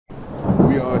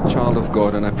are a child of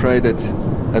God, and I pray that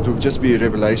that will just be a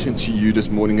revelation to you this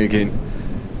morning again,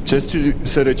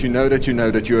 so that you know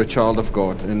that you're a child of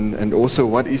God, and also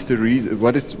what is the reason,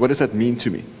 what does that mean to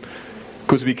me?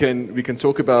 Because we can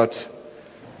talk about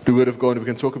the Word of God, we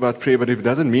can talk about prayer, but if it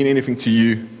doesn't mean anything to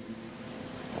you,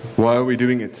 why are we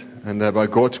doing it? And by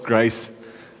God's grace,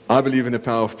 I believe in the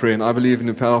power of prayer, and I believe in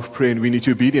the power of prayer, and we need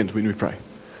to be obedient when we pray.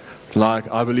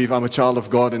 Like, I believe I'm a child of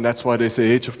God, and that's why there's a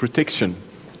hedge of protection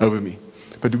over me.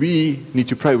 But we need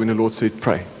to pray when the Lord said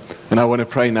pray. And I want to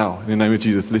pray now, in the name of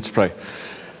Jesus. Let's pray.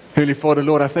 Heavenly Father,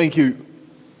 Lord, I thank you.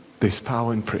 There's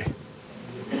power in prayer.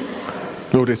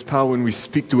 Lord, there's power when we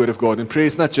speak the Word of God. And prayer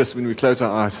is not just when we close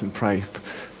our eyes and pray.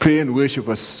 Prayer and worship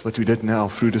was what we did now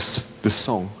through this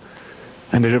song.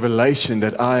 And the revelation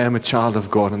that I am a child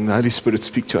of God, and the Holy Spirit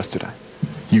speak to us today.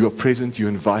 You are present, you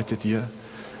invited here,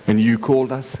 and you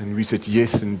called us, and we said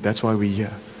yes, and that's why we're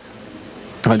here.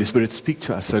 Holy Spirit, speak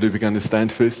to us so that we can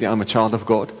understand, firstly, I'm a child of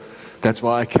God. That's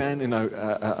why I can, and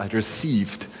I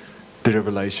received the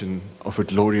revelation of a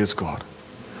glorious God.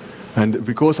 And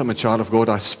because I'm a child of God,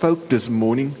 I spoke this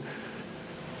morning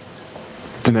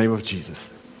the name of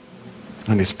Jesus.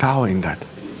 And there's power in that.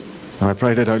 And I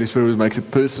pray that Holy Spirit will make it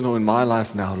personal in my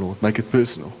life now, Lord. Make it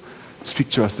personal.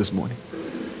 Speak to us this morning.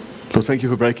 Lord, thank you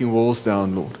for breaking walls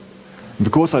down, Lord. And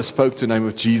because I spoke the name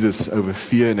of Jesus over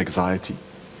fear and anxiety,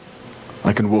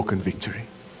 I can walk in victory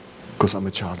because I'm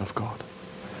a child of God.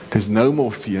 There's no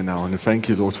more fear now, and thank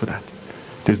you, Lord, for that.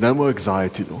 There's no more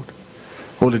anxiety, Lord.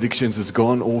 All addictions is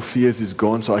gone, all fears is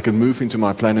gone, so I can move into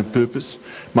my plan and purpose.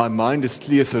 My mind is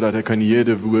clear so that I can hear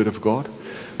the Word of God.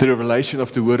 The revelation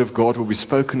of the Word of God will be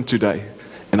spoken today,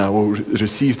 and I will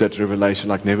receive that revelation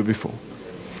like never before.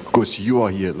 Because you are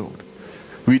here, Lord.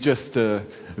 We're just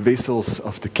vessels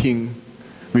of the King.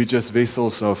 We're just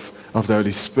vessels of the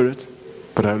Holy Spirit.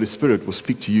 But the Holy Spirit will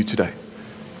speak to you today.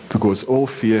 Because all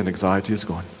fear and anxiety is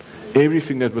gone.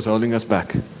 Everything that was holding us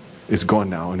back is gone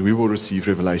now. And we will receive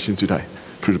revelation today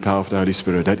through the power of the Holy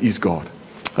Spirit. That is God.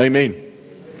 Amen.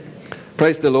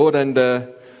 Praise the Lord. And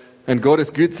God is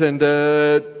good. And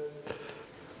I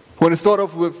want to start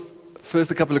off with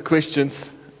first a couple of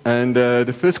questions. And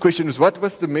the first question is, what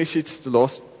was the message the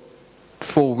last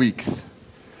 4 weeks?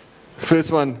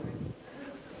 First one,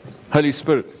 Holy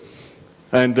Spirit.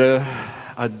 And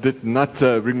I did not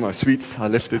bring my sweets. I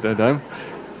left it at home.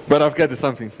 But I've got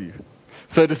something for you.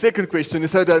 So the second question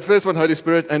is, so the first one, Holy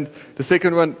Spirit, and the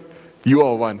second one, you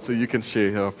are one. So you can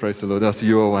share. Oh, praise the Lord. So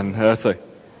you are one. So,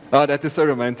 oh, that is so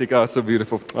romantic. Oh, so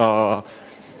beautiful. Oh.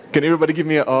 Can everybody give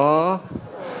me a ah?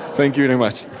 Thank you very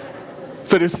much.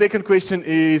 So the second question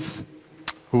is,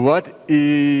 what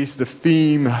is the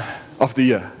theme of the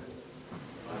year?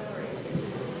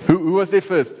 Who was there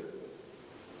first?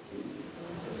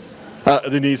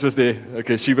 Denise was there.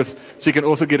 Okay, she can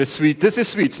also get a sweet. This is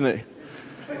sweet, isn't it?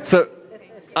 So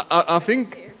I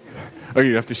think, oh,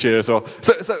 you have to share as well.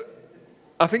 So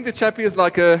I think the chappie is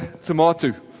like a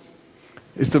tomato.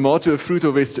 Is tomato a fruit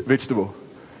or vegetable?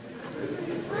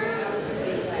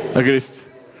 Okay, it's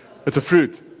a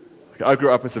fruit. Okay, I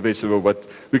grew up as a vegetable, but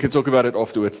we can talk about it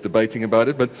afterwards, debating about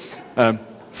it. But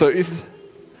so is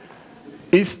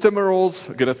timaroles,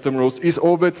 okay, that's timaroles, is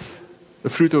orbits a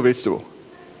fruit or vegetable?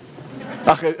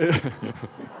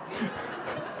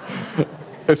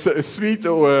 It's a sweet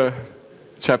or a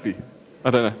chappy. I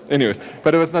don't know. Anyways,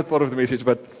 but it was not part of the message,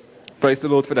 but praise the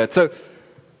Lord for that. So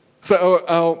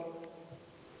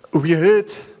we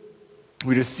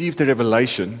received a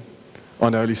revelation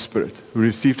on the Holy Spirit. We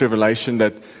received revelation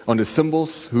that on the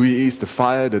symbols, who He is, the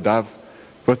fire, the dove.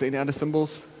 Was there any other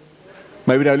symbols?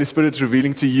 Maybe the Holy Spirit is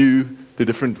revealing to you the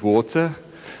different water.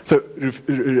 So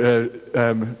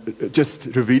just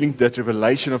revealing that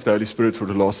revelation of the Holy Spirit for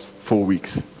the last 4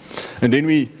 weeks. And then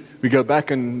we go back,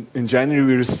 and in January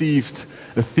we received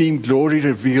a theme, Glory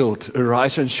Revealed,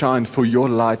 arise and shine, for your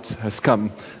light has come,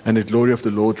 and the glory of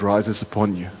the Lord rises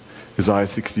upon you. Isaiah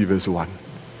 60 verse 1.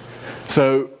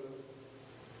 So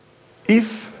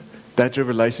if that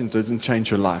revelation doesn't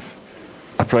change your life,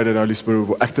 I pray that the Holy Spirit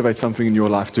will activate something in your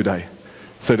life today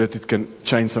so that it can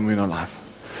change something in our life.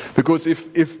 Because if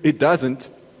it doesn't,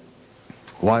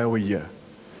 why are we here?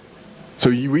 So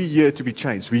we're here to be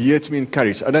changed. We're here to be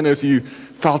encouraged. I don't know if you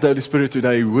felt the Holy Spirit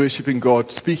today, worshiping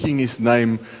God, speaking His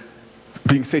name,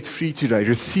 being set free today,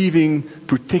 receiving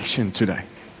protection today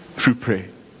through prayer.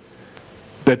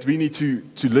 That we need to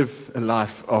live a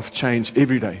life of change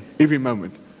every day, every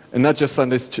moment. And not just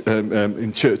Sundays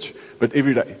in church, but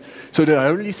every day. So the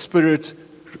Holy Spirit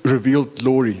revealed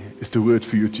glory is the word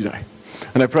for you today.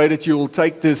 And I pray that you will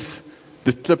take this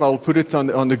clip, I will put it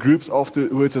on the groups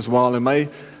afterwards as well, and may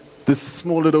this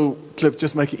small little clip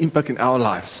just make an impact in our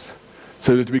lives.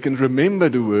 so that we can remember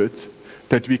the word,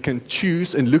 that we can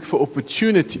choose and look for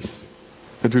opportunities,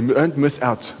 that we don't miss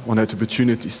out on those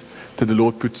opportunities that the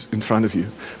Lord put in front of you.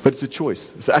 But it's a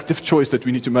choice. It's an active choice that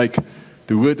we need to make.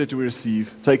 The word that we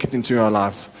receive, take it into our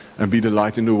lives and be the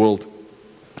light in the world.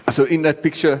 So in that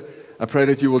picture, I pray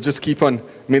that you will just keep on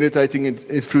meditating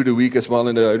it through the week as well,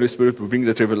 and the Holy Spirit will bring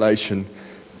that revelation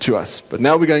to us. But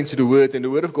now we're going to the Word, and the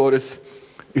Word of God is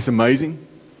amazing,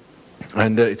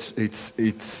 and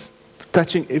it's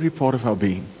touching every part of our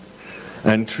being.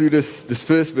 And through this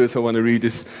first verse I want to read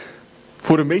is,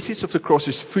 "For the message of the cross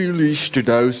is foolish to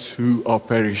those who are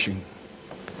perishing,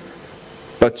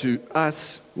 but to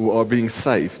us who are being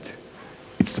saved,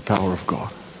 it's the power of God."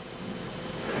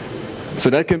 So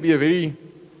that can be a very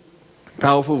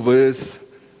powerful verse,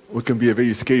 or it can be a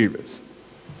very scary verse.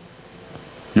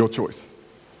 Your choice.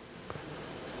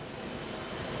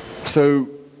 So,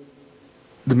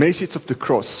 the message of the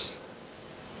cross,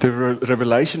 the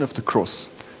revelation of the cross,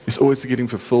 is always getting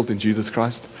fulfilled in Jesus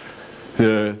Christ.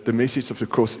 The message of the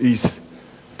cross is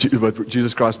what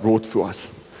Jesus Christ brought for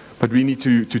us. But we need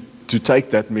to take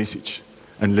that message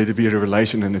and let it be a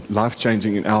revelation and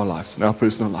life-changing in our lives, in our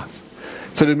personal lives.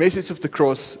 So the message of the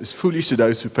cross is foolish to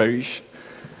those who perish,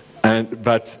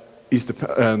 but is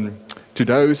to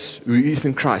those who is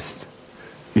in Christ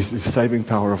is the saving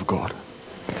power of God.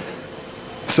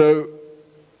 So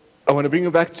I want to bring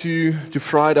you back to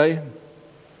Friday.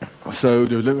 So I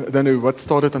don't know what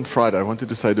started on Friday. I wanted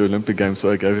to say the Olympic Games,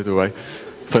 so I gave it away.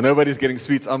 So nobody's getting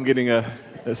sweets. I'm getting a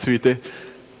sweet there.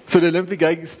 So the Olympic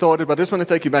Games started, but I just want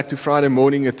to take you back to Friday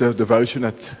morning at the devotion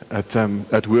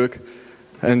at work.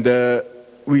 And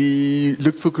we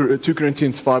looked for 2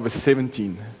 Corinthians 5 verse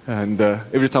 17. And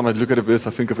every time I look at a verse,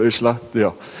 I think of Ursula.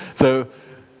 Yeah. So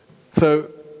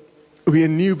we are a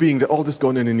new being. The old is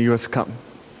gone and the new has come.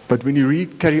 But when you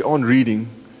carry on reading,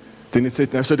 then it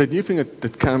says, now, so the new thing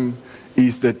that come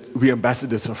is that we are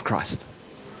ambassadors of Christ.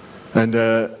 And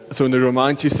so when they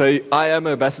remind you, say, I am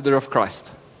an ambassador of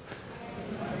Christ.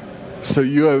 So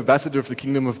you are ambassador of the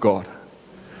kingdom of God.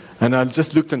 And I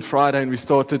just looked on Friday, and we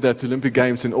started at Olympic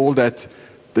Games, and all that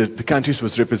the countries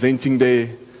was representing there,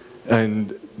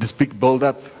 and this big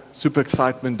build-up, super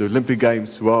excitement, the Olympic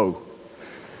Games, wow.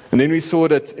 And then we saw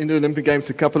that in the Olympic Games,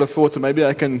 a couple of thoughts, so maybe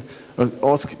I can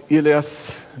ask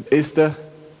Elias, Esther,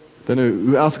 don't know,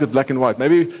 who else got black and white?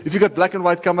 Maybe if you got black and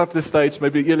white, come up the stage.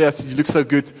 Maybe Elias, you look so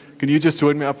good. Can you just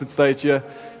join me up on stage here?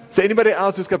 So anybody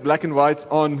else who's got black and white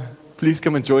on, please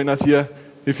come and join us here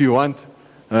if you want.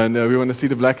 And we want to see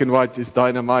the black and white. It's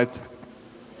dynamite.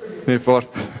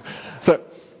 So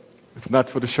it's not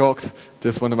for the sharks.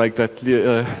 Just want to make that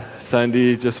clear.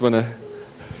 Sandy, just want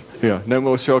to, no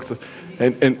more sharks.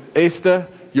 And Esther,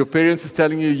 your parents is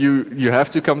telling you have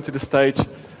to come to the stage.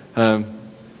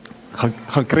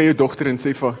 Gaan kry jou dogter en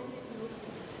sê vir.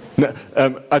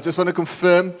 I just want to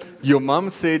confirm, your mom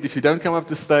said if you don't come up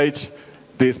to stage,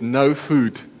 there's no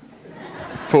food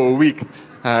for a week.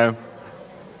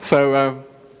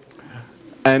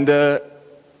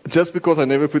 Just because I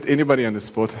never put anybody on the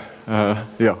spot,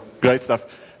 great stuff.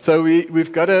 So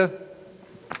we've got a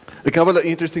couple of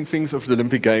interesting things of the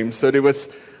Olympic Games. So there was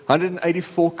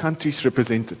 184 countries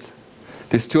represented.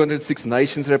 There's 206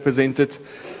 nations represented,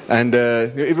 and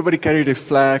everybody carried a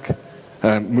flag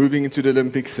moving into the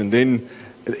Olympics, and then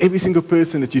every single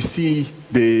person that you see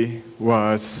there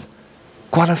was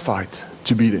qualified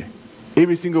to be there.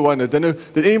 Every single one. I don't know,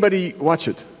 did anybody watch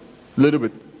it? A little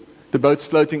bit. The boats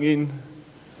floating in,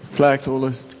 flags, all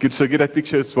those. So get that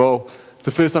picture as well. It's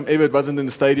the first time ever it wasn't in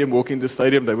the stadium, walking into the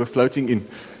stadium, they were floating in.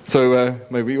 So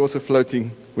maybe we're also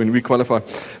floating when we qualify.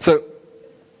 So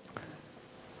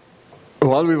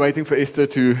while we're waiting for Esther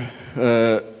to,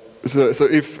 so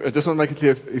if, I just want to make it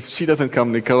clear, if she doesn't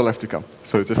come, Nicole will have to come.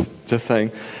 So just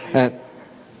saying.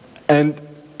 And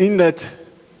in that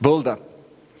build-up,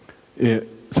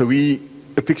 so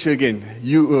a picture again,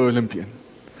 you are Olympian.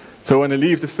 So I want to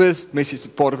leave, the first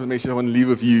message, part of the message I want to leave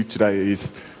with you today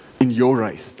is in your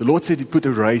race. The Lord said He put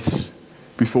a race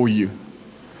before you.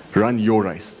 Run your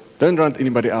race. Don't run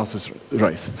anybody else's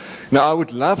race. Now, I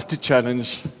would love to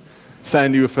challenge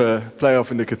Sandy with a playoff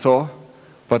in the guitar,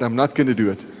 but I'm not going to do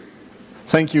it.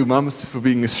 Thank you, mums, for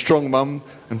being a strong mum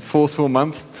and forceful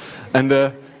mums. And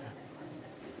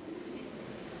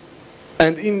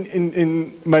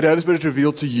in my Holy Spirit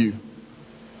revealed to you,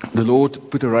 the Lord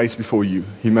put a race before you.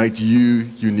 He made you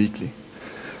uniquely.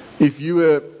 If you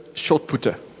were a shot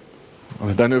putter,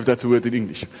 I don't know if that's a word in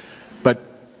English, but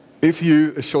if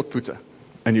you're a shot putter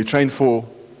and you train for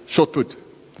shot put,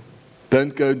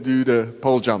 don't go do the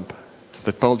pole jump. Is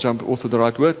that pole jump also the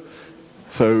right word?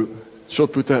 So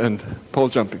shot putter and pole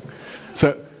jumping.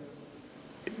 So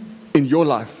in your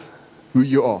life, who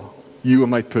you are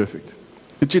made perfect.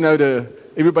 Did you know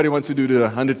everybody wants to do the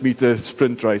 100-meter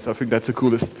sprint race? I think that's the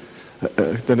coolest.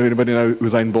 Don't know anybody know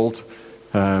Usain Bolt?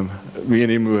 Me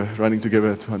and him were running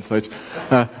together at one stage.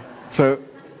 So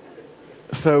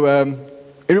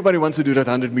everybody wants to do that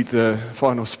 100-meter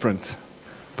final sprint.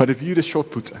 But if you're the short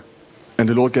putter, and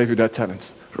the Lord gave you that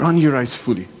talent, run your race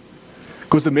fully.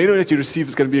 Because the medal that you receive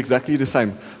is going to be exactly the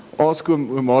same. Ask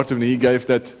Martin when he gave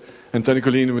that, and Tony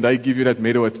Colleen, when they give you that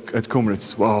medal at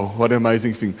Comrades. Wow, what an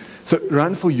amazing thing. So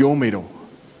run for your medal.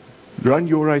 Run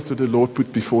your race that the Lord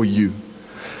put before you.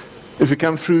 If we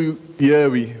come through here,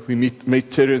 we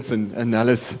meet Terence and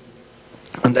Alice,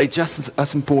 and they're just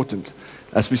as important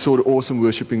as we saw the awesome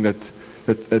worshiping that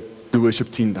the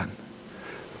worship team done.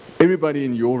 Everybody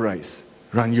in your race,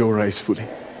 run your race fully.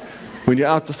 When you're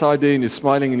outside there and you're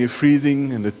smiling and you're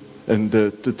freezing and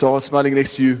the tar smiling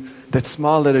next to you, that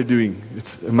smile that they're doing,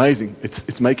 it's amazing.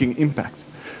 It's making impact.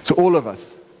 So all of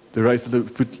us, the race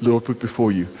that the Lord put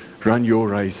before you, run your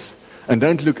race. And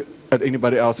don't look at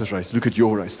anybody else's race. Look at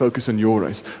your race. Focus on your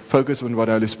race. Focus on what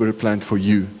the Holy Spirit planned for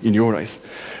you in your race.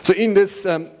 So in this,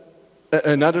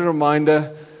 another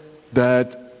reminder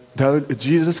that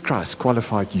Jesus Christ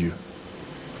qualified you.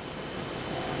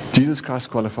 Jesus Christ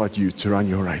qualified you to run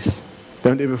your race.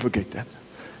 Don't ever forget that.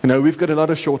 You know, we've got a lot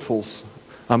of shortfalls.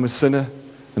 I'm a sinner,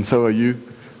 and so are you.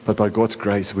 But by God's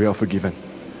grace, we are forgiven.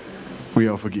 We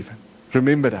are forgiven.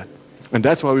 Remember that. And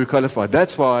that's why we're qualified.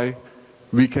 That's why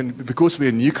we can, because we're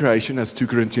a new creation, as 2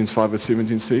 Corinthians 5 verse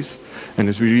 17 says, and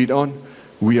as we read on,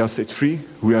 we are set free.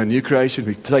 We are a new creation.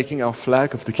 We're taking our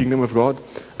flag of the kingdom of God,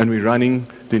 and we're running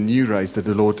the new race that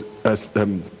the Lord has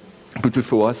put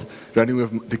before us, running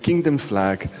with the kingdom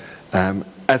flag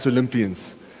as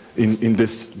Olympians in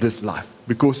this life.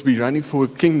 Because we're running for a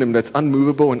kingdom that's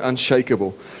unmovable and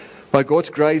unshakable. By God's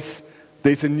grace,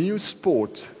 there's a new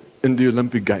sport in the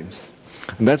Olympic Games.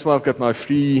 And that's why I've got my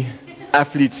 3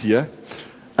 athletes here.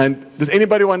 And does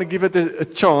anybody want to give it a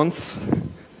chance?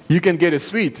 You can get a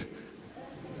sweet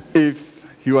if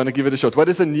you want to give it a shot. What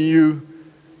is a new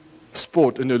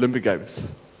sport in the Olympic Games?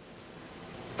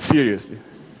 Seriously.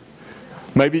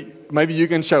 Maybe you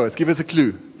can show us. Give us a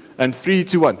clue. And 3,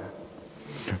 2, 1.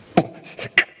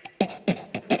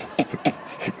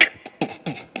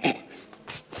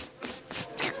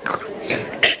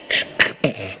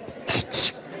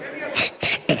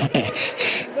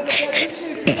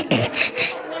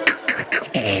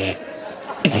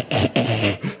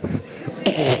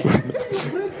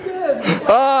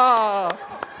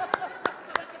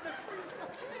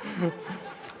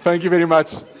 Thank you very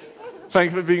much.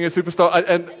 Thanks for being a superstar.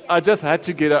 And I just had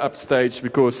to get her upstage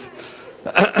because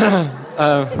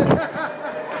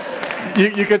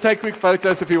you can take quick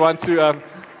photos if you want to.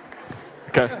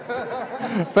 Okay.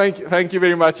 Thank you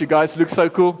very much. You guys look so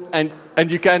cool, and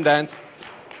you can dance.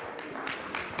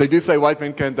 They do say white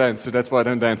men can't dance, so that's why I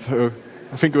don't dance. So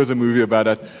I think it was a movie about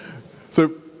that. So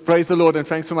praise the Lord, and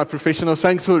thanks for my professionals.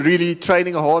 Thanks for really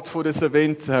training hard for this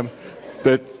event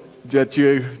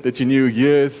that you knew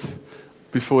years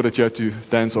before that you had to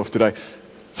dance off today.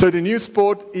 So the new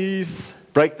sport is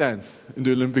breakdance in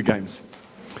the Olympic Games.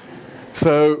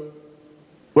 So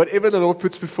whatever the Lord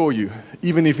puts before you,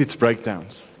 even if it's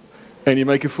breakdowns, and you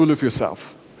make a fool of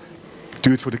yourself,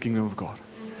 do it for the kingdom of God.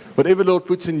 Whatever the Lord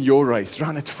puts in your race,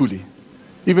 run it fully.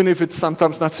 Even if it's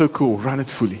sometimes not so cool, run it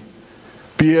fully.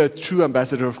 Be a true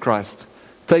ambassador of Christ.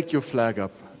 Take your flag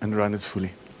up and run it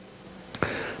fully.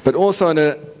 But also on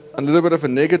a little bit of a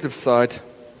negative side,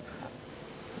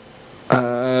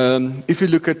 if you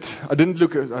look at, I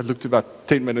looked about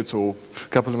 10 minutes or a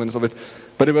couple of minutes of it,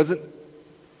 but it wasn't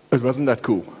that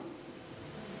cool.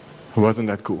 It wasn't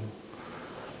that cool.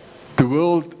 The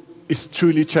world is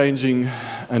truly changing,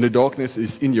 and the darkness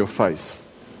is in your face,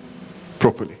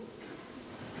 properly.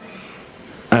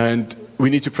 And we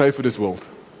need to pray for this world,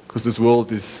 because this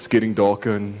world is getting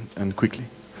darker and quickly.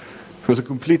 It was a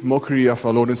complete mockery of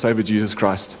our Lord and Savior Jesus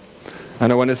Christ.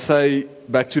 And I want to say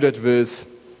back to that verse,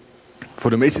 for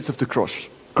the message of the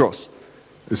cross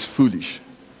is foolish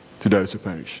to those who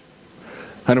perish.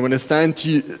 And I want to stand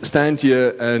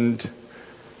here, and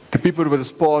the people who were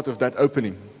part of that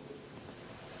opening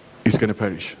is going to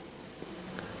perish.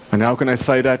 And how can I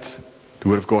say that? The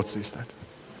Word of God says that.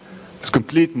 It's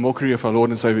complete mockery of our Lord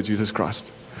and Savior Jesus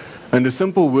Christ. And the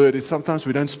simple word is sometimes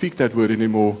we don't speak that word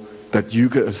anymore, that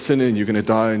you're a sinner and you're going to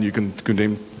die and you're going to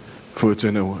condemn for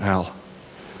eternal hell.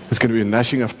 There's going to be a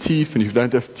gnashing of teeth, and if you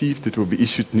don't have teeth, it will be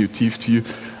issued new teeth to you.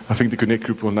 I think the Connect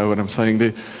group will know what I'm saying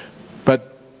there.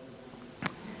 But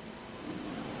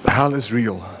hell is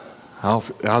real.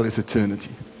 Hell is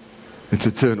eternity. It's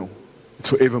eternal. It's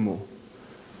forevermore.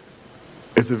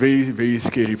 is a very, very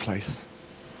scary place.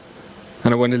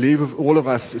 And I want to leave with all of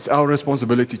us, it's our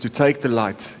responsibility to take the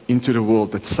light into the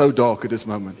world that's so dark at this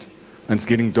moment, and it's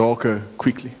getting darker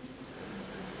quickly.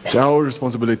 It's our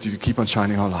responsibility to keep on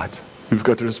shining our light. We've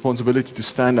got the responsibility to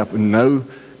stand up and know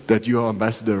that you are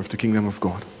ambassador of the kingdom of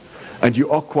God. And you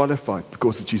are qualified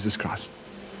because of Jesus Christ.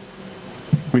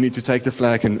 We need to take the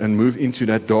flag and move into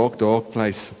that dark, dark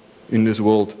place in this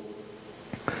world.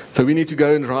 So we need to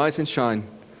go and rise and shine,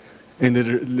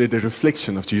 and let the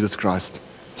reflection of Jesus Christ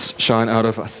shine out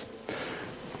of us.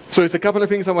 So it's a couple of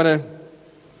things I want to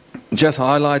just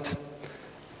highlight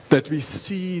that we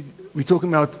see. We're talking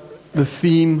about the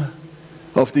theme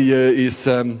of the year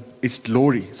is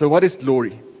glory. So what is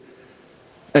glory?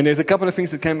 And there's a couple of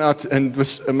things that came out and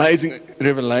was amazing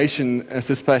revelation as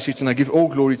this passage, and I give all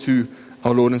glory to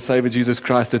our Lord and Savior Jesus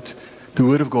Christ that the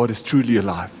Word of God is truly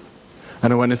alive.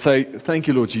 And I want to say thank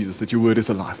you, Lord Jesus, that your Word is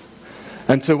alive.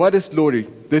 And so what is glory?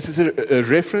 This is a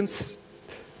reference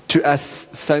to us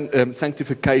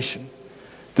sanctification.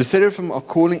 The seraphim are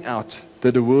calling out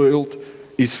that the world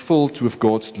is filled with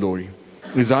God's glory.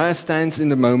 Isaiah stands in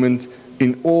the moment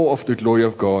in awe of the glory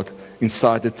of God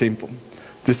inside the temple.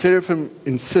 The seraphim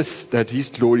insists that his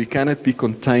glory cannot be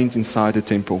contained inside the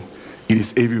temple. It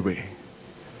is everywhere.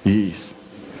 He is.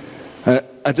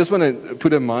 I just want to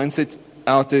put a mindset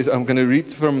out there. I'm going to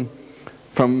read from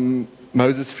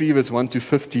Moses 3 verse 1 to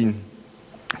 15,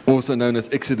 also known as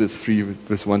Exodus 3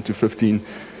 verse 1 to 15.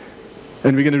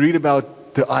 And we're going to read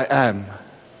about the I am.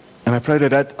 And I pray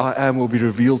that I am will be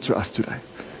revealed to us today.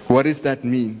 What does that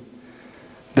mean?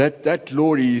 That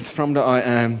glory is from the I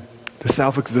am, the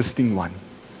self-existing one.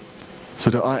 So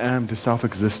the I am, the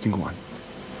self-existing one.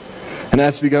 And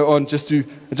as we go on, I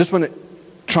just want to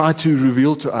try to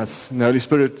reveal to us, and the Holy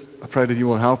Spirit, I pray that you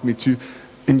will help me to,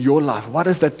 in your life, what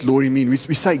does that glory mean? We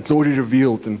say glory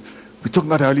revealed, and we talk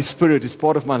about the Holy Spirit is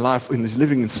part of my life and is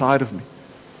living inside of me.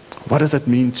 What does that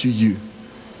mean to you?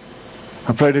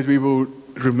 I pray that we will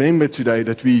remember today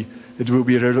that it will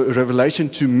be a revelation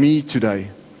to me today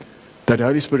that the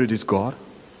Holy Spirit is God.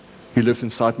 He lives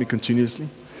inside me continuously.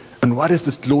 And what is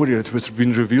this glory that has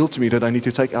been revealed to me that I need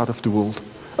to take out of the world,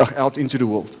 out into the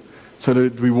world? So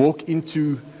that we walk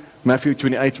into Matthew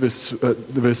 28, verse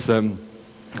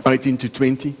 18 to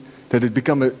 20, that it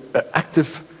become an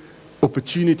active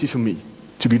opportunity for me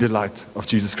to be the light of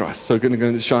Jesus Christ. So I'm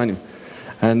going to shine him.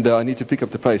 And I need to pick up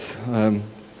the pace.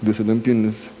 This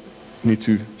Olympians need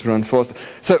to run faster.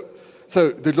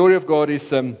 So the glory of God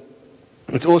is,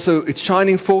 it's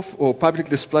shining forth or public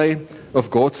display of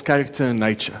God's character and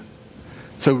nature.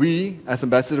 So we, as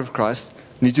ambassadors of Christ,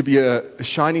 need to be a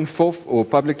shining forth or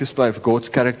public display of God's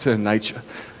character and nature.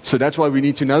 So that's why we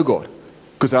need to know God.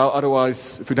 Because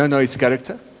otherwise, if we don't know his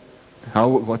character,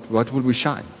 what will we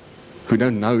shine? If we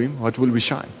don't know him, what will we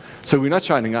shine? So we're not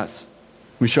shining us.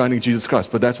 We're shining Jesus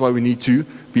Christ. But that's why we need to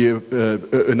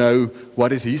know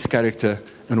what is his character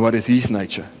and what is his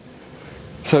nature.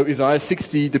 So Isaiah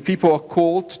 60, the people are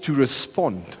called to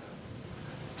respond.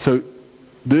 So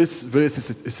this verse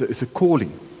is a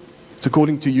calling. It's a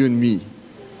calling to you and me.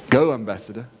 Go,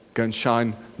 ambassador, go and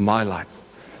shine my light.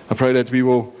 I pray that we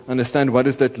will understand what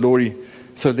is that glory.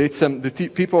 So the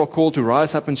people are called to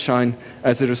rise up and shine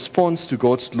as a response to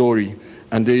God's glory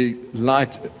and the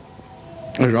light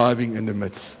arriving in the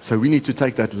midst. So we need to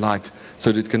take that light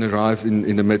so that it can arrive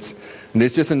in the midst. And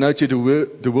there's just a note here,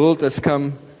 the world has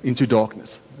come into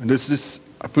darkness. And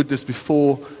I put this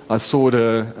before I saw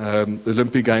the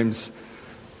Olympic Games,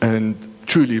 and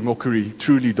truly mockery,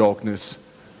 truly darkness,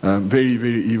 very,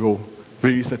 very evil,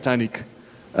 very satanic.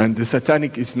 And the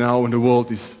satanic is now in the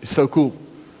world is so cool.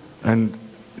 And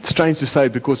it's strange to say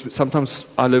because sometimes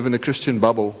I live in a Christian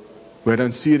bubble where I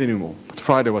don't see it anymore. But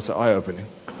Friday was an eye-opening.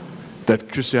 That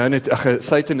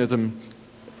Satanism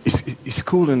is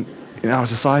cool in our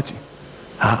society.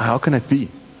 How can it be?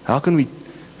 How can we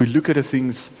look at the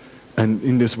things and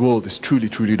in this world is truly,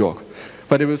 truly dark?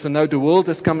 But it was a note, the world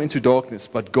has come into darkness,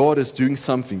 but God is doing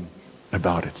something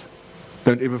about it.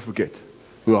 Don't ever forget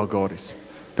who our God is.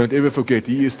 Don't ever forget,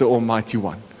 he is the Almighty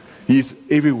One. He is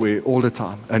everywhere all the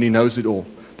time, and he knows it all.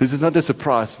 This is not a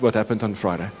surprise what happened on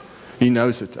Friday. He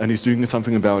knows it, and he's doing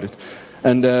something about it.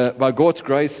 And by God's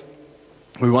grace,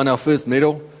 we won our first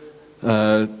medal.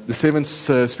 The Sevens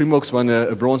Springboks won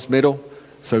a bronze medal.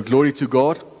 So glory to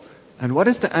God. And what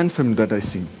is the anthem that they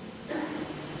sing?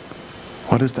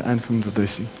 What is the anthem that they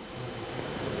sing?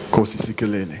 Nkosi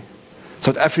Sikelele.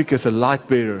 South Africa is a light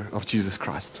bearer of Jesus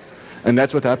Christ. And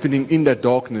that's what's happening in that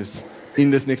darkness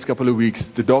in this next couple of weeks.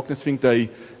 The darkness think they're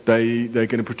going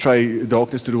to portray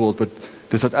darkness to the world, but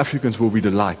the South Africans will be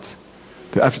the light.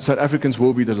 The South Africans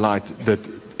will be the light that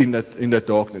in that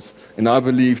darkness. And I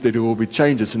believe that there will be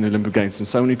changes in the Olympic Games in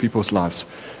so many people's lives,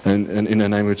 and in the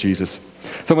name of Jesus.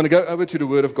 So I'm going to go over to the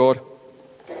Word of God,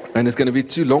 and it's going to be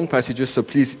 2 long passages, so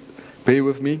please bear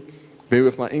with me, bear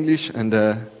with my English, and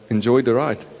enjoy the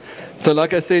ride. So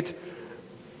like I said,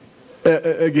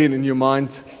 again, in your mind,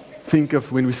 think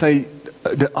of when we say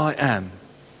the I am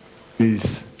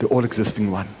is the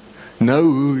all-existing one. Know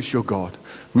who is your God.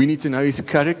 We need to know His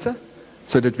character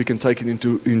so that we can take it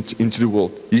into the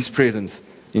world, His presence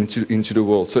into the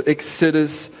world. So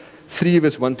Exodus 3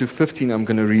 verse 1 to 15 I'm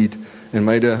going to read, and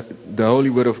may the Holy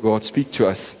Word of God speak to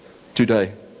us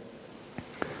today.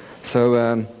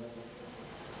 So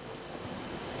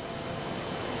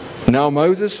now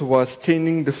Moses was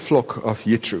tending the flock of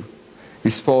Jethro,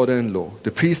 his father-in-law,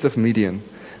 the priest of Midian,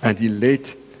 and he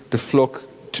led the flock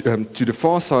to the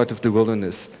far side of the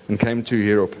wilderness and came to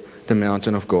Horeb, the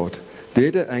mountain of God.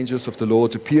 There the angels of the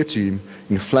Lord appeared to him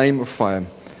in a flame of fire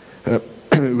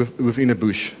within a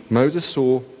bush. Moses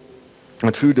saw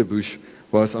that through the bush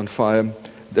was on fire,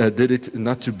 did it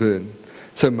not to burn.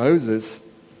 So Moses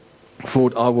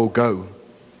thought, I will go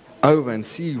over and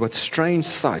see what strange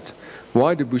sight,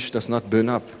 why the bush does not burn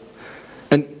up.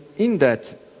 And in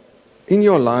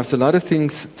your lives, a lot of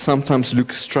things sometimes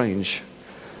look strange,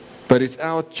 but it's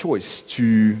our choice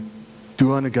to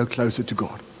want to go closer to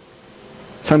God.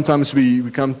 Sometimes we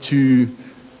come to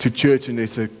church and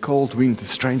there's a cold wind, a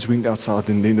strange wind outside,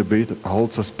 and then the bed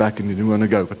holds us back and we want to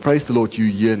go. But praise the Lord, you're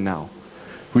here now.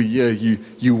 We're here.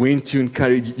 You went to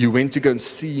encourage, you went to go and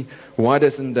see, why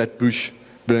doesn't that bush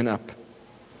burn up?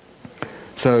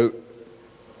 So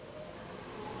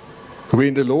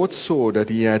when the Lord saw that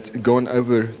he had gone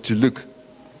over to look,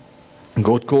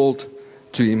 God called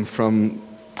to him from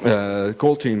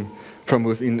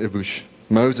within a bush,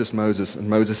 Moses, Moses. And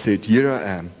Moses said, here I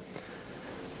am.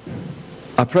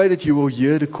 I pray that you will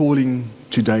hear the calling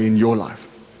today in your life.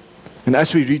 And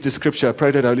as we read the scripture, I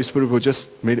pray that the Holy Spirit will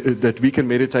that we can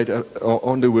meditate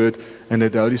on the word, and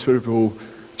that the Holy Spirit will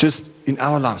just in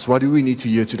our lives, what do we need to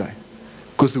hear today?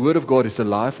 Because the word of God is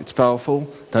alive, it's powerful.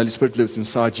 The Holy Spirit lives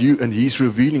inside you, and He's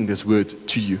revealing this word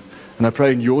to you. And I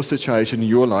pray in your situation, in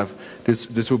your life,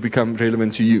 this will become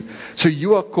relevant to you. So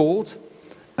you are called,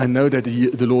 and know that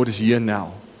the Lord is here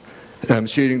now,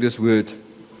 sharing this word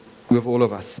with all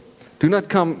of us. Do not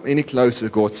come any closer,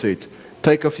 God said.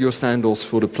 Take off your sandals,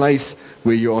 for the place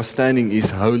where you are standing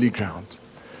is holy ground.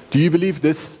 Do you believe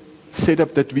this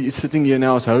setup that we are sitting here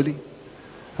now is holy?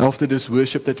 After this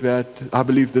worship that we had, I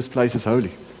believe this place is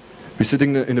holy. We're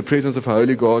sitting in the presence of a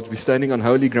holy God. We're standing on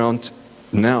holy ground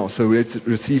now, so let's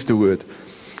receive the word.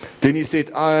 Then he said,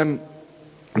 I am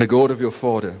the God of your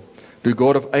father, the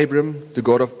God of Abraham, the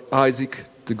God of Isaac,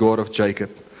 the God of Jacob.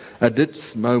 At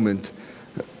this moment,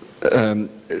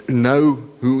 know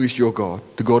who is your God.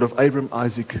 The God of Abraham,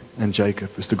 Isaac, and Jacob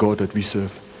is the God that we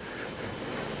serve.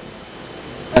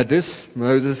 At this,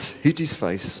 Moses hid his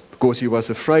face because he was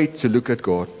afraid to look at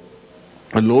God.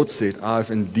 The Lord said, I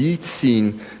have indeed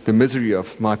seen the misery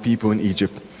of my people in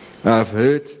Egypt. I have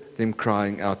heard them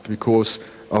crying out because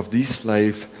of these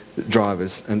slave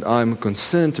drivers, and I am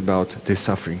concerned about their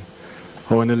suffering.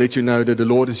 I want to let you know that the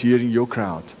Lord is hearing your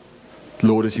crowd. The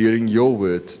Lord is hearing your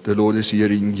word. The Lord is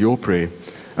hearing your prayer.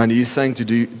 And He is saying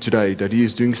today that He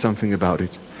is doing something about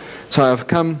it. So I have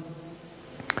come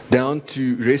down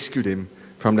to rescue them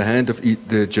from the hand of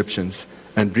the Egyptians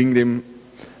and bring them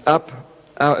up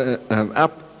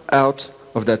out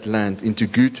of that land into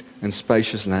good and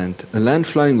spacious land, a land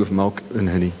flowing with milk and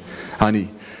honey,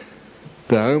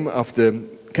 the home of the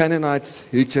Canaanites,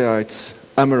 Hittites,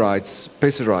 Amorites,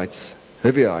 Perizzites,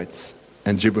 Hivites,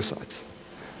 and Jebusites.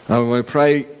 I want to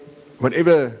pray,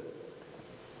 whatever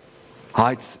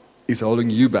heights is holding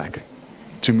you back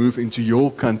to move into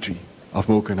your country of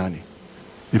milk and honey.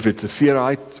 If it's a fear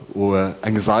height or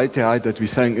anxiety height that we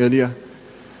sang earlier,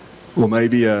 or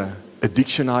maybe a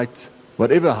addiction height,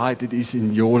 whatever height it is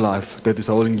in your life that is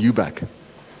holding you back,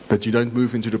 that you don't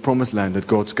move into the promised land that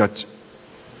God's got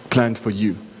planned for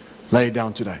you, lay it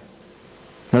down today.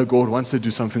 No, God wants to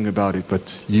do something about it,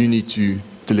 but you need to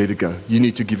let it go. You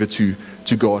need to give it to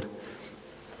God.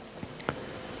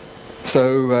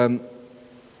 So,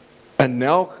 and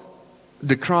now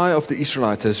the cry of the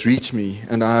Israelites has reached me,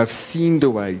 and I have seen the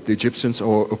way the Egyptians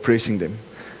are oppressing them.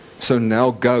 So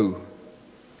now go,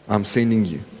 I'm sending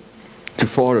you to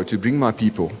Pharaoh to bring my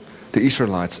people, the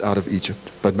Israelites, out of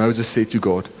Egypt. But Moses said to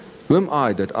God, who am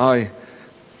I that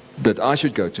I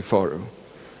should go to Pharaoh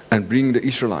and bring the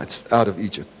Israelites out of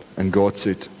Egypt? And God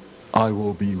said, I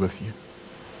will be with you.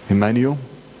 Emmanuel,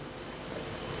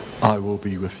 I will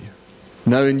be with you.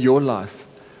 Now in your life,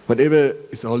 whatever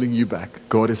is holding you back,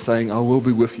 God is saying, I will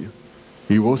be with you.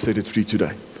 He will set it free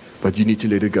today. But you need to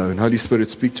let it go. And Holy Spirit,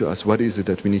 speak to us. What is it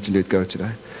that we need to let go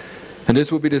today? And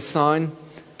this will be the sign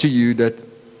to you that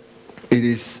it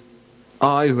is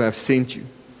I who have sent you.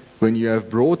 When you have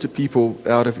brought the people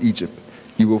out of Egypt,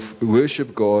 you will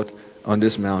worship God on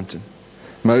this mountain.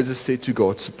 Moses said to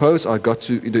God, suppose I got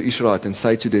to the Israelites and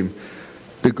say to them,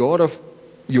 the God of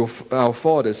our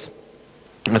fathers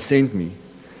has sent me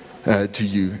to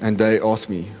you. And they asked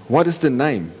me, what is the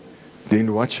name?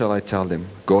 Then what shall I tell them?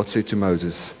 God said to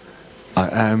Moses, I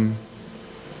am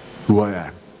who I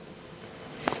am.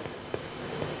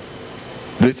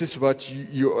 This is what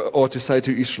you ought to say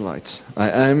to Israelites. I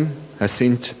am has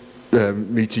sent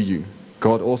me to you.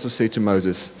 God also said to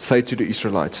Moses, say to the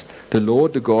Israelites, the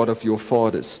Lord, the God of your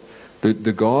fathers, the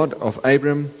God of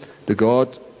Abraham, the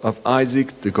God of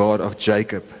Isaac, the God of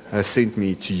Jacob, has sent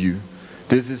me to you.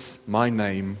 This is my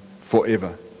name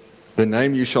forever, the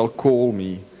name you shall call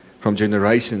me from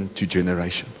generation to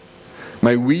generation.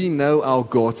 May we know our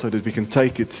God so that we can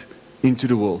take it into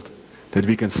the world, that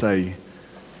we can say,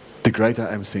 the great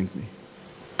I am sent me.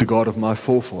 The God of my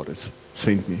forefathers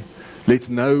sent me. Let's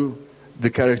know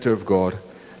the character of God.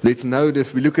 Let's know that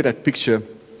if we look at that picture,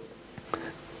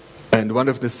 and one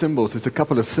of the symbols, there's a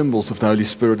couple of symbols of the Holy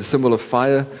Spirit, the symbol of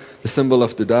fire, the symbol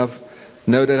of the dove.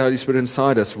 Know that the Holy Spirit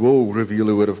inside us will reveal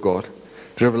the Word of God.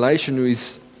 The revelation who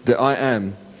is the I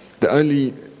am,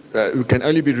 who can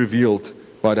only be revealed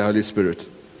by the Holy Spirit.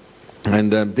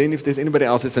 And then if there's anybody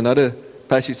else, there's another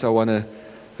passage I want to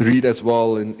read as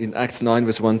well in Acts 9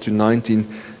 verse 1 to 19.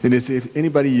 And if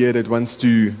anybody here that wants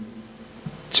to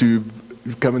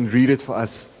come and read it for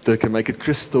us, they can make it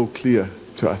crystal clear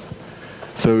to us.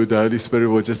 So the Holy Spirit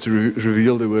will just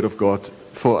reveal the Word of God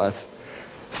for us.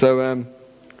 So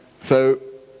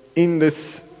in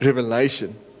this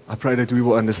revelation, I pray that we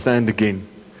will understand again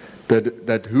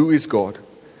that who is God.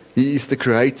 He is the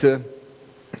Creator.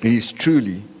 He is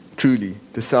truly, truly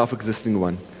the self-existing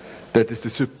one. That is the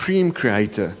supreme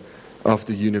creator of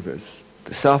the universe.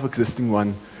 The self-existing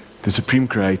one, the supreme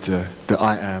creator, the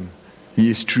I am. He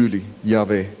is truly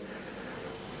Yahweh.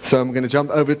 So I'm going to jump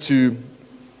over to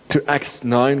Acts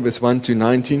 9 verse 1 to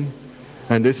 19.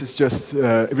 And this is just,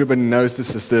 everybody knows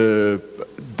this is the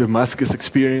Damascus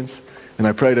experience. And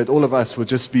I pray that all of us will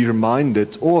just be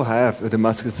reminded or have a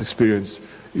Damascus experience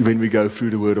when we go through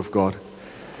the Word of God.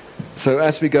 So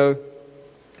as we go,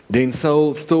 then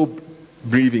Saul, still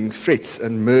breathing threats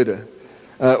and murder.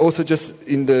 Also just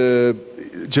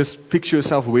picture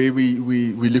yourself where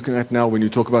we're looking at now when you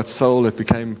talk about Saul. It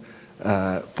became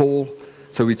Paul.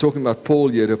 So we're talking about Paul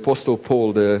here, the Apostle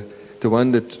Paul, the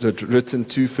one that written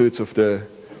 2/3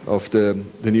 of the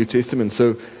New Testament.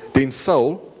 So then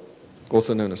Saul,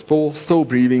 also known as Paul, still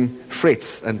breathing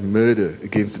threats and murder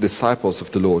against the disciples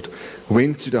of the Lord,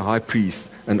 went to the high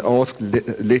priest and asked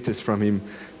letters from him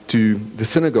to the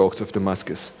synagogues of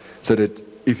Damascus, so that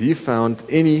if he found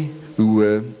any who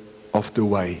were of the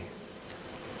way.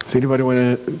 Does anybody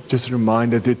want to just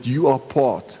remind that you are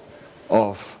part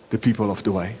of the people of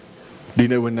the way?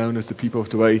 They were known as the people of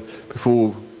the way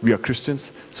before we are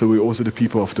Christians, so we're also the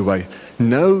people of the way.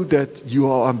 Know that you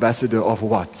are ambassador of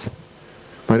what?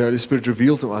 May the Holy Spirit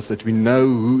reveal to us that we know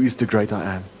who is the great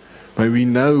I am. May we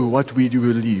know what we do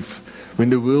believe. When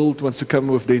the world wants to come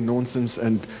with their nonsense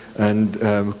and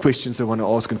questions they want to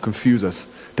ask and confuse us,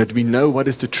 that we know what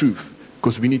is the truth,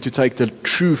 because we need to take the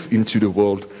truth into the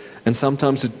world. And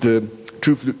sometimes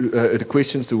the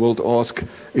questions the world asks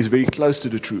is very close to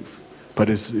the truth. But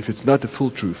if it's not the full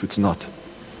truth, it's not.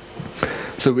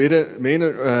 So whether men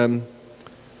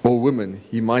or women,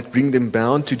 he might bring them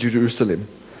bound to Jerusalem.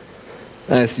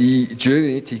 As he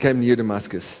journeyed, he came near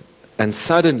Damascus, and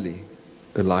suddenly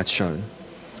a light shone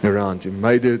around him.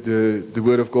 May the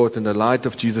Word of God and the light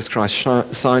of Jesus Christ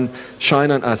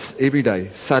shine on us every day,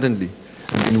 suddenly.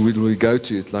 And we go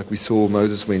to it like we saw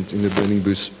Moses went in the burning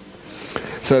bush.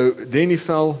 So then he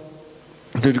fell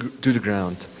to the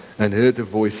ground and heard a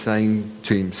voice saying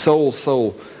to him, Saul,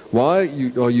 Saul, why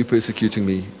are you persecuting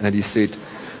me? And he said,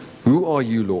 who are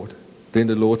you, Lord? Then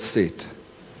the Lord said,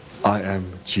 I am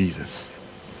Jesus.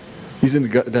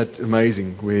 Isn't that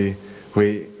amazing? Where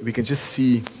we can just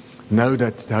know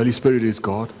that the Holy Spirit is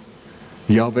God,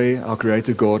 Yahweh, our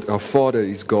Creator God, our Father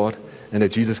is God, and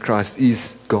that Jesus Christ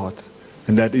is God.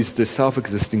 And that is the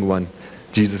self-existing one,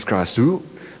 Jesus Christ. Who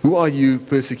are you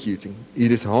persecuting?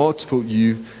 It is hard for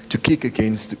you to kick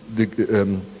against the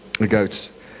goats.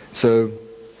 So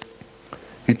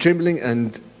he, trembling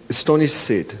and astonished,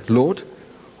 said, Lord,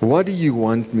 what do you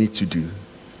want me to do?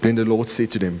 Then the Lord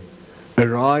said to them,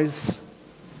 arise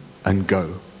and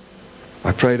go.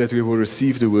 I pray that we will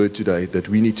receive the word today, that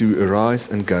we need to arise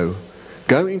and go.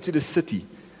 Go into the city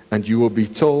and you will be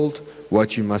told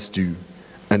what you must do."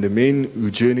 And the men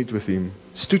who journeyed with him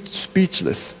stood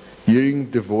speechless, hearing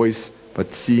the voice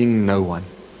but seeing no one.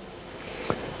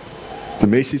 The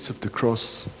message of the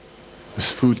cross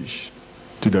is foolish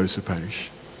to those who perish.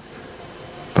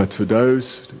 But for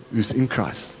those who's in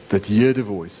Christ, that hear the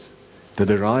voice,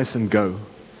 that arise and go,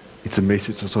 it's a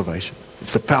message of salvation.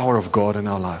 It's the power of God in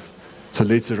our life. So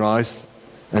let's arise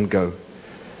and go.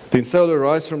 Then Saul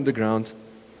arose from the ground,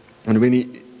 and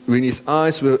when his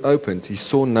eyes were opened, he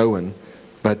saw no one,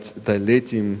 but they led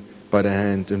him by the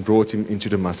hand and brought him into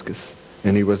Damascus.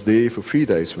 And he was there for 3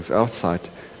 days without sight,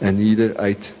 and neither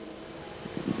ate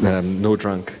nor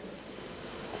drank.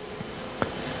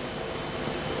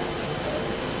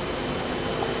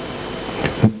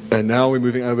 And now we're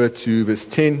moving over to verse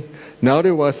 10. Now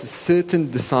there was a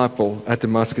certain disciple at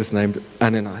Damascus named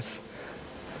Ananias.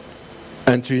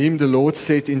 And to him the Lord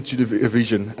said into the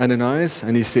vision, "Ananias,"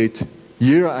 and he said,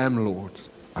 "Here I am, Lord."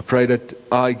 I pray that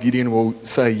I, Gideon, will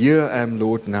say, "Here I am,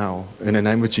 Lord," now, in the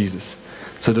name of Jesus.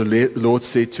 So the Lord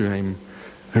said to him,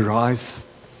 "Arise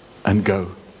and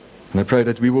go." And I pray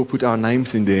that we will put our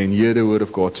names in there and hear the word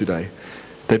of God today.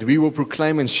 That we will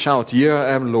proclaim and shout, "Here I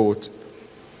am, Lord."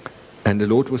 And the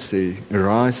Lord will say,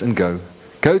 "Arise and go.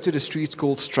 Go to the streets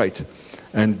called Straight,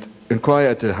 and inquire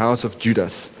at the house of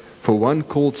Judas, for one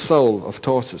called Saul of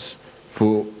Tarsus.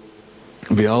 For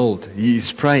behold, he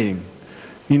is praying."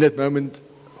 In that moment,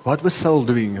 what was Saul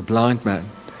doing? A blind man.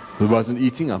 He wasn't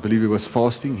eating. I believe he was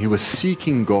fasting. He was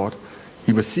seeking God.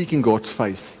 He was seeking God's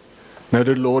face. Now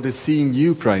the Lord is seeing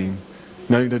you praying,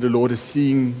 knowing that the Lord is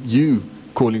seeing you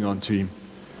calling on to him.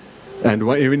 And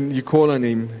when you call on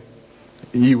him,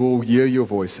 he will hear your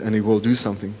voice and he will do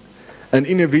something. And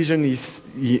in a vision,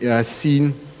 he has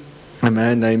seen a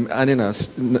man named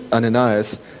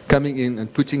Ananias coming in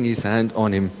and putting his hand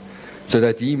on him so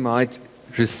that he might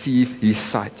receive his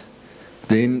sight.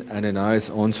 Then Ananias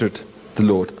answered the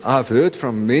Lord, "I've heard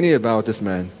from many about this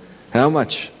man, how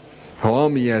much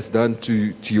harm he has done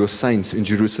to your saints in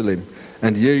Jerusalem.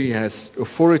 And here he has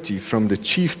authority from the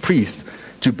chief priest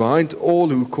to bind all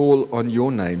who call on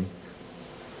your name."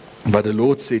 But the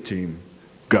Lord said to him,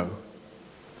 "Go.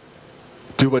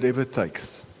 Do whatever it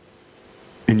takes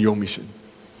in your mission,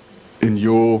 in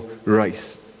your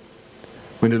race."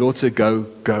 When the Lord said go,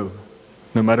 go.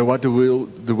 No matter what the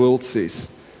world says,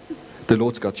 the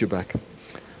Lord's got your back.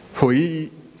 For he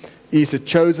is a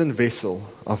chosen vessel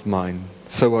of mine.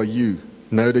 So are you.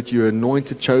 Know that you are an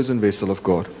anointed, chosen vessel of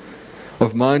God,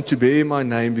 of mine to bear my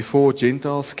name before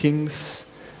Gentiles, kings,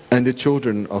 and the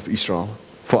children of Israel.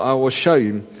 For I will show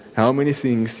him how many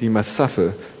things he must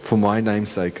suffer for my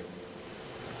name's sake.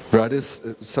 Brothers,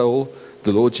 Saul,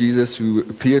 the Lord Jesus, who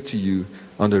appeared to you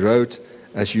on the road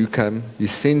as you come, he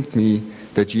sent me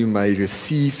that you may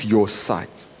receive your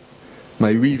sight.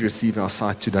 May we receive our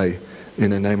sight today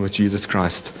in the name of Jesus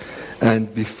Christ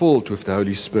and be filled with the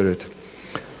Holy Spirit.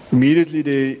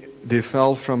 Immediately there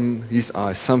fell from his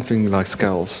eyes something like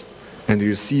scales, and he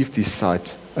received his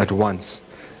sight at once.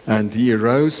 And he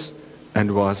arose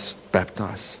and was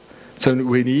baptized. So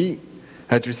when he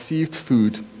had received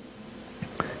food,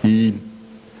 he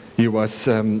was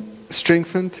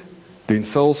strengthened. Then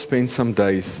Saul spent some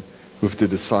days with the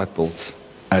disciples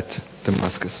at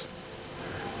Damascus.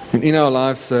 And in our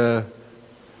lives, if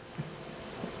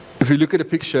we look at a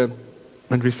picture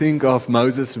and we think of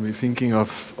Moses and we're thinking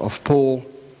of Paul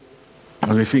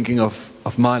and we're thinking of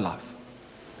my life,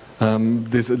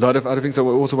 there's a lot of other things I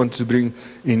also want to bring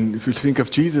in. If you think of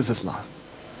Jesus' life,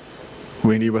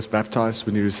 when he was baptized,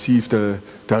 when he received the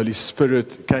Holy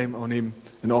Spirit came on him,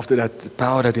 and after that, the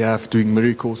power that he had doing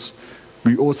miracles.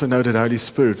 We also know that the Holy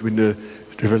Spirit, when the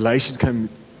revelation came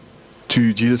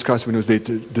to Jesus Christ when he was dead,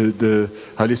 the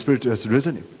Holy Spirit has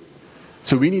risen him.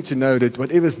 So we need to know that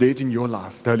whatever's dead in your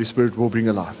life, the Holy Spirit will bring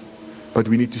alive. But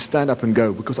we need to stand up and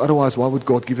go, because otherwise, why would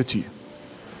God give it to you?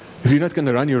 If you're not going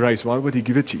to run your race, why would he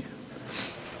give it to you?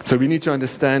 So we need to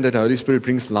understand that the Holy Spirit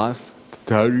brings life.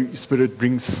 The Holy Spirit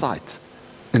brings sight.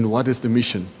 And what is the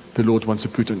mission the Lord wants to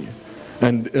put on you?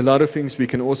 And a lot of things we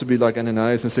can also be like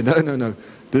Ananias and say, no,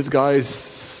 this guy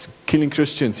is killing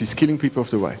Christians. He's killing people of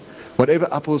the way. Whatever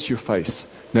apples you face,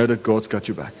 know that God's got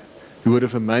your back. The word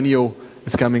of Emmanuel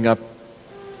is coming up,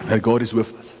 that God is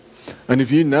with us. And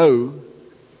if you know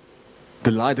the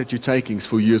light that you're taking is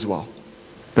for you as well.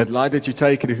 That light that you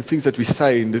take, the things that we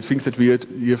say and the things that we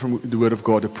hear from the word of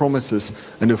God, the promises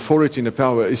and the authority and the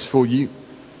power is for you.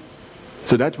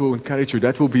 So that will encourage you.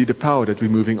 That will be the power that we're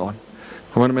moving on.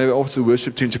 I want to maybe also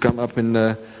worship team to come up and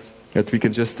that we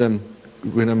can just,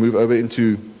 when I move over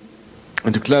into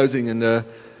closing. And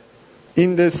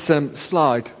in this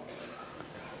slide,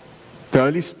 The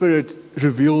Holy Spirit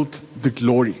revealed the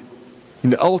glory in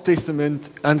the Old Testament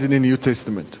and in the New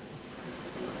Testament.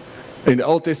 In the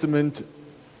Old Testament,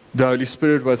 the Holy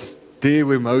Spirit was there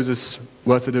where Moses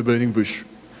was at a burning bush,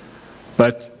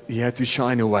 but he had to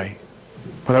shine away.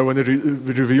 But I want to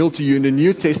reveal to you in the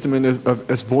New Testament,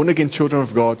 as born-again children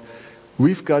of God,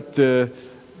 we've got the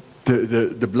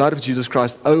blood of Jesus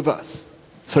Christ over us,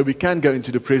 so we can go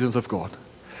into the presence of God.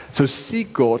 So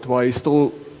seek God while He's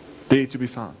still there to be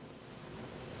found.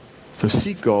 So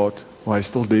seek God while He's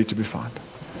still there to be found.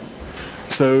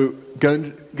 So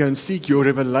go and seek your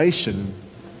revelation,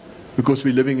 because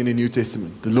we're living in the New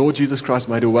Testament. The Lord Jesus Christ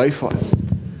made a way for us.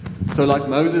 So like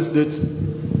Moses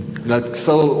did, like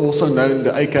Saul, also known,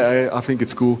 the AKA, I think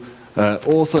it's cool,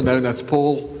 also known as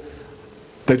Paul,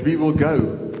 that we will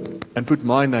go and put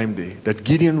my name there, that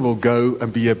Gideon will go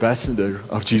and be ambassador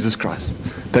of Jesus Christ,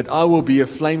 that I will be a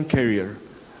flame carrier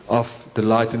of the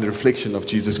light and the reflection of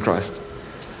Jesus Christ,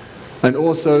 and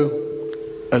also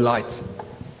a light.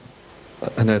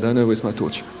 And I don't know where's my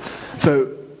torch.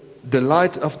 So the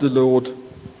light of the Lord,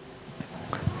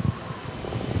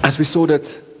 as we saw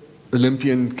that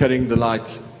Olympian carrying the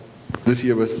light, this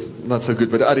year was not so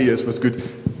good, but other years was good.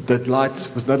 That light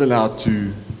was not allowed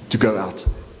to go out.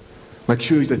 Make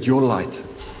sure that your light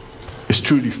is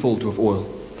truly filled with oil.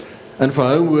 And for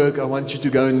homework, I want you to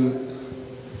go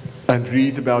and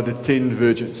read about the 10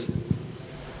 virgins.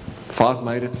 5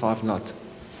 made it, 5 not.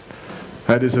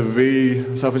 That is a very,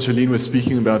 Saf and Shalene was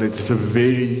speaking about it, it's a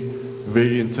very,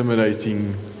 very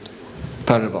intimidating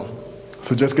parable.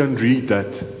 So just go and read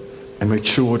that and make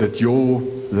sure that your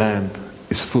lamp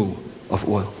is full of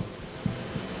oil.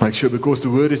 Make sure, because the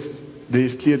word is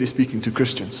clearly speaking to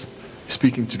Christians,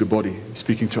 speaking to the body,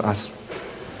 speaking to us.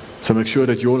 So make sure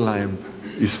that your lamp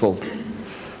is full.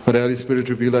 But the Holy Spirit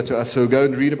revealed that to us. So go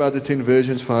and read about the 10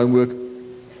 virgins for homework.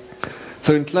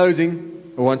 So in closing,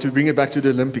 I want to bring it back to the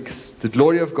Olympics. The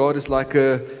glory of God is like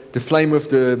the flame of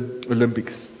the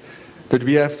Olympics. That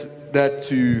we have that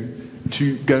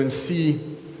to go and see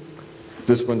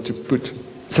this one to put.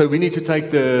 So we need to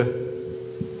take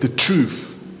the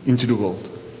truth into the world.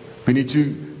 We need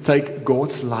to take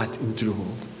God's light into the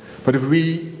world. But if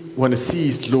we want to see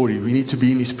His glory, we need to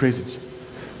be in His presence.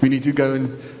 We need to go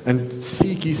and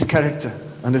seek His character.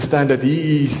 Understand that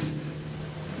He is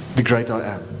the great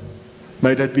I am.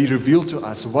 May that be revealed to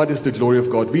us. What is the glory of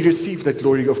God? We receive that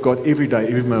glory of God every day,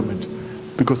 every moment,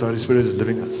 because the Holy Spirit is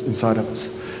living inside of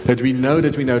us. That we know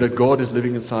that God is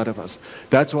living inside of us.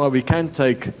 That's why we can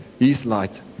take His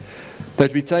light.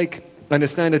 That we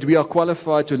understand that we are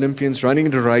qualified Olympians running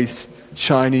the race,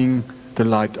 shining the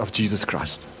light of Jesus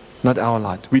Christ. Not our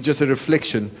light. We're just a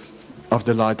reflection of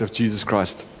the light of Jesus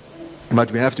Christ. But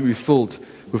we have to be filled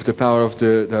with the power of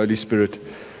the Holy Spirit.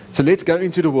 So let's go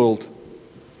into the world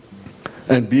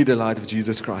and be the light of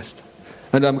Jesus Christ.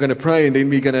 And I'm going to pray, and then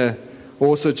we're going to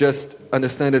also just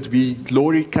understand that we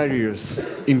glory carriers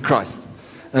in Christ.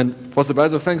 And Pastor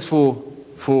Basil, thanks for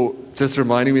just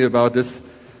reminding me about this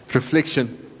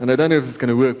reflection. And I don't know if it's going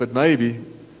to work, but maybe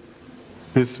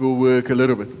this will work a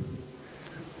little bit.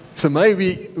 So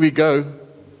maybe we go,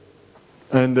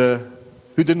 and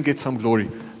who didn't get some glory?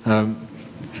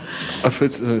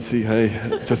 Let's see,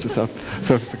 hey, just a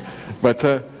self. But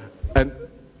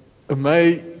and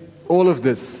may all of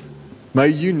this, may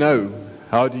you know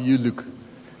how do you look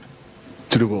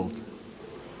to the world.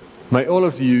 May all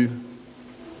of you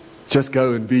just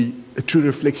go and be a true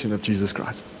reflection of Jesus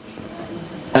Christ.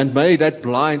 And may that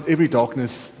blind every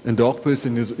darkness and dark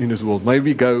person in this world. May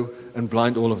we go and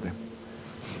blind all of them.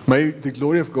 May the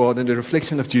glory of God and the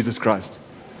reflection of Jesus Christ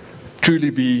truly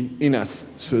be in us,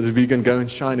 so that we can go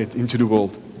and shine it into the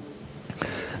world.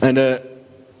 And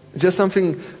just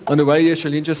something on the way here,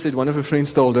 Shalene just said, one of her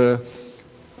friends told her,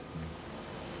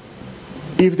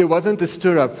 if there wasn't a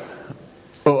stir-up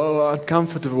or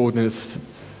uncomfortableness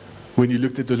when you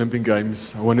looked at the Olympic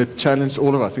Games, I want to challenge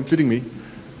all of us, including me,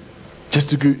 just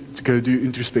to go do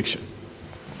introspection.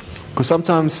 Because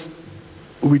sometimes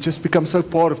we just become so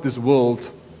part of this world,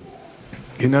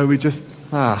 we just,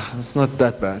 it's not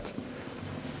that bad.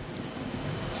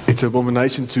 It's an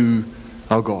abomination to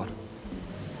our God.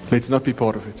 Let's not be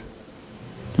part of it.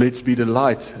 Let's be the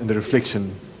light and the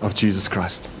reflection of Jesus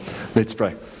Christ. Let's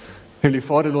pray. Heavenly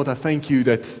Father, Lord, I thank you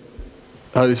that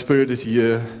Holy Spirit is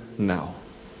here now.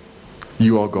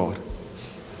 You are God.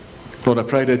 Lord, I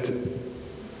pray that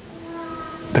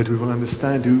we will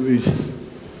understand who is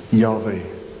Yahweh,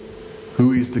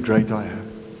 who is the great I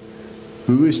am,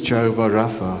 who is Jehovah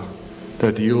Rapha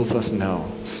that heals us now.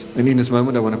 And in this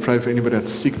moment, I want to pray for anybody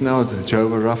that's sick now, that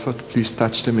Jehovah Rapha, please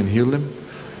touch them and heal them.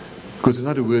 Because it's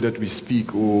not a word that we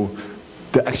speak or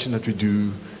the action that we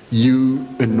do. you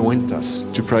anoint us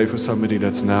to pray for somebody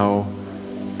that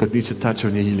needs a touch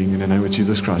on healing in the name of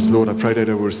Jesus Christ. Lord, I pray that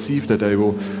they will receive, that they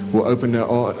will open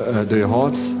their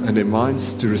hearts and their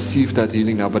minds to receive that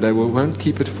healing now, but they won't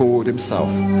keep it for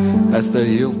themselves. As they're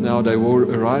healed now, they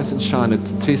will arise and shine a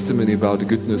testimony about the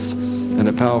goodness and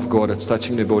the power of God that's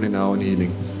touching their body now and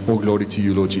healing. All glory to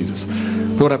you, Lord Jesus.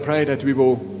 Lord, I pray that we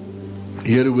will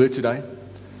hear the word today,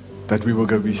 that we will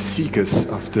go be seekers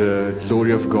of the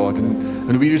glory of God.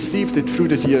 And we received it through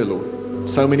this year, Lord.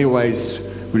 So many ways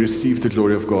we received the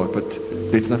glory of God, but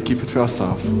let's not keep it for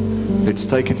ourselves. Let's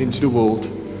take it into the world.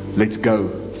 Let's go.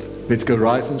 Let's go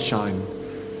rise and shine.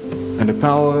 And the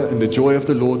power and the joy of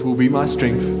the Lord will be my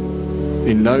strength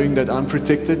in knowing that I'm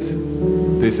protected.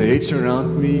 There's a hedge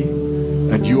around me,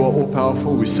 and you are all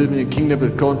powerful. We serve in a kingdom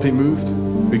that can't be moved.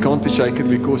 We can't be shaken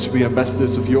because we are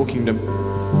ambassadors of your kingdom.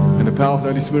 And the power of the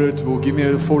Holy Spirit will give me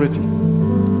authority.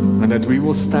 And that we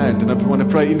will stand. And I want to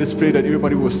pray in this prayer that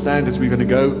everybody will stand as we're going to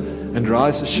go and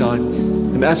rise and shine.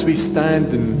 And as we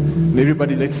stand, and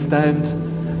everybody, let's stand.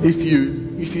 If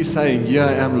you're saying, "Here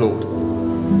I am, Lord."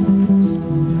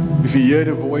 If you hear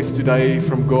the voice today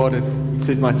from God that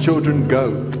says, "My children, go,"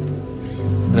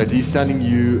 and that He's telling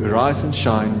you, "Rise and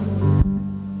shine,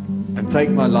 and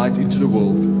take my light into the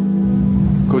world."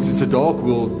 Because it's a dark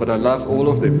world, but I love all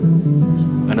of them.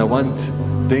 And I want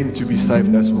them to be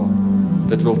saved as well.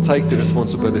 That will take the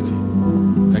responsibility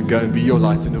and go and be your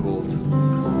light in the world.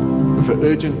 With an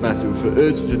urgent matter, with an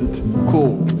urgent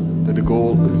call, that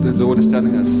the Lord is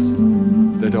telling us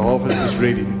that the harvest is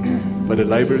ready, but the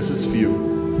laborers is few.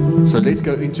 So let's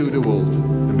go into the world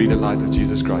and be the light of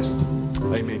Jesus Christ.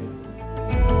 Amen.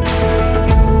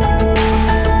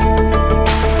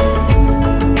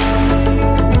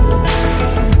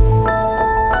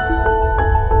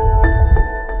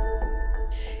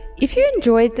 If you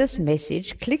enjoyed this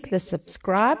message, click the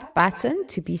subscribe button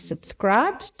to be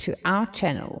subscribed to our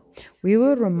channel. We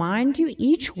will remind you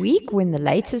each week when the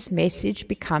latest message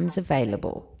becomes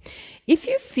available. If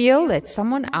you feel that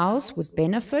someone else would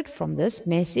benefit from this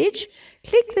message,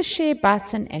 click the share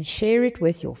button and share it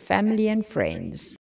with your family and friends.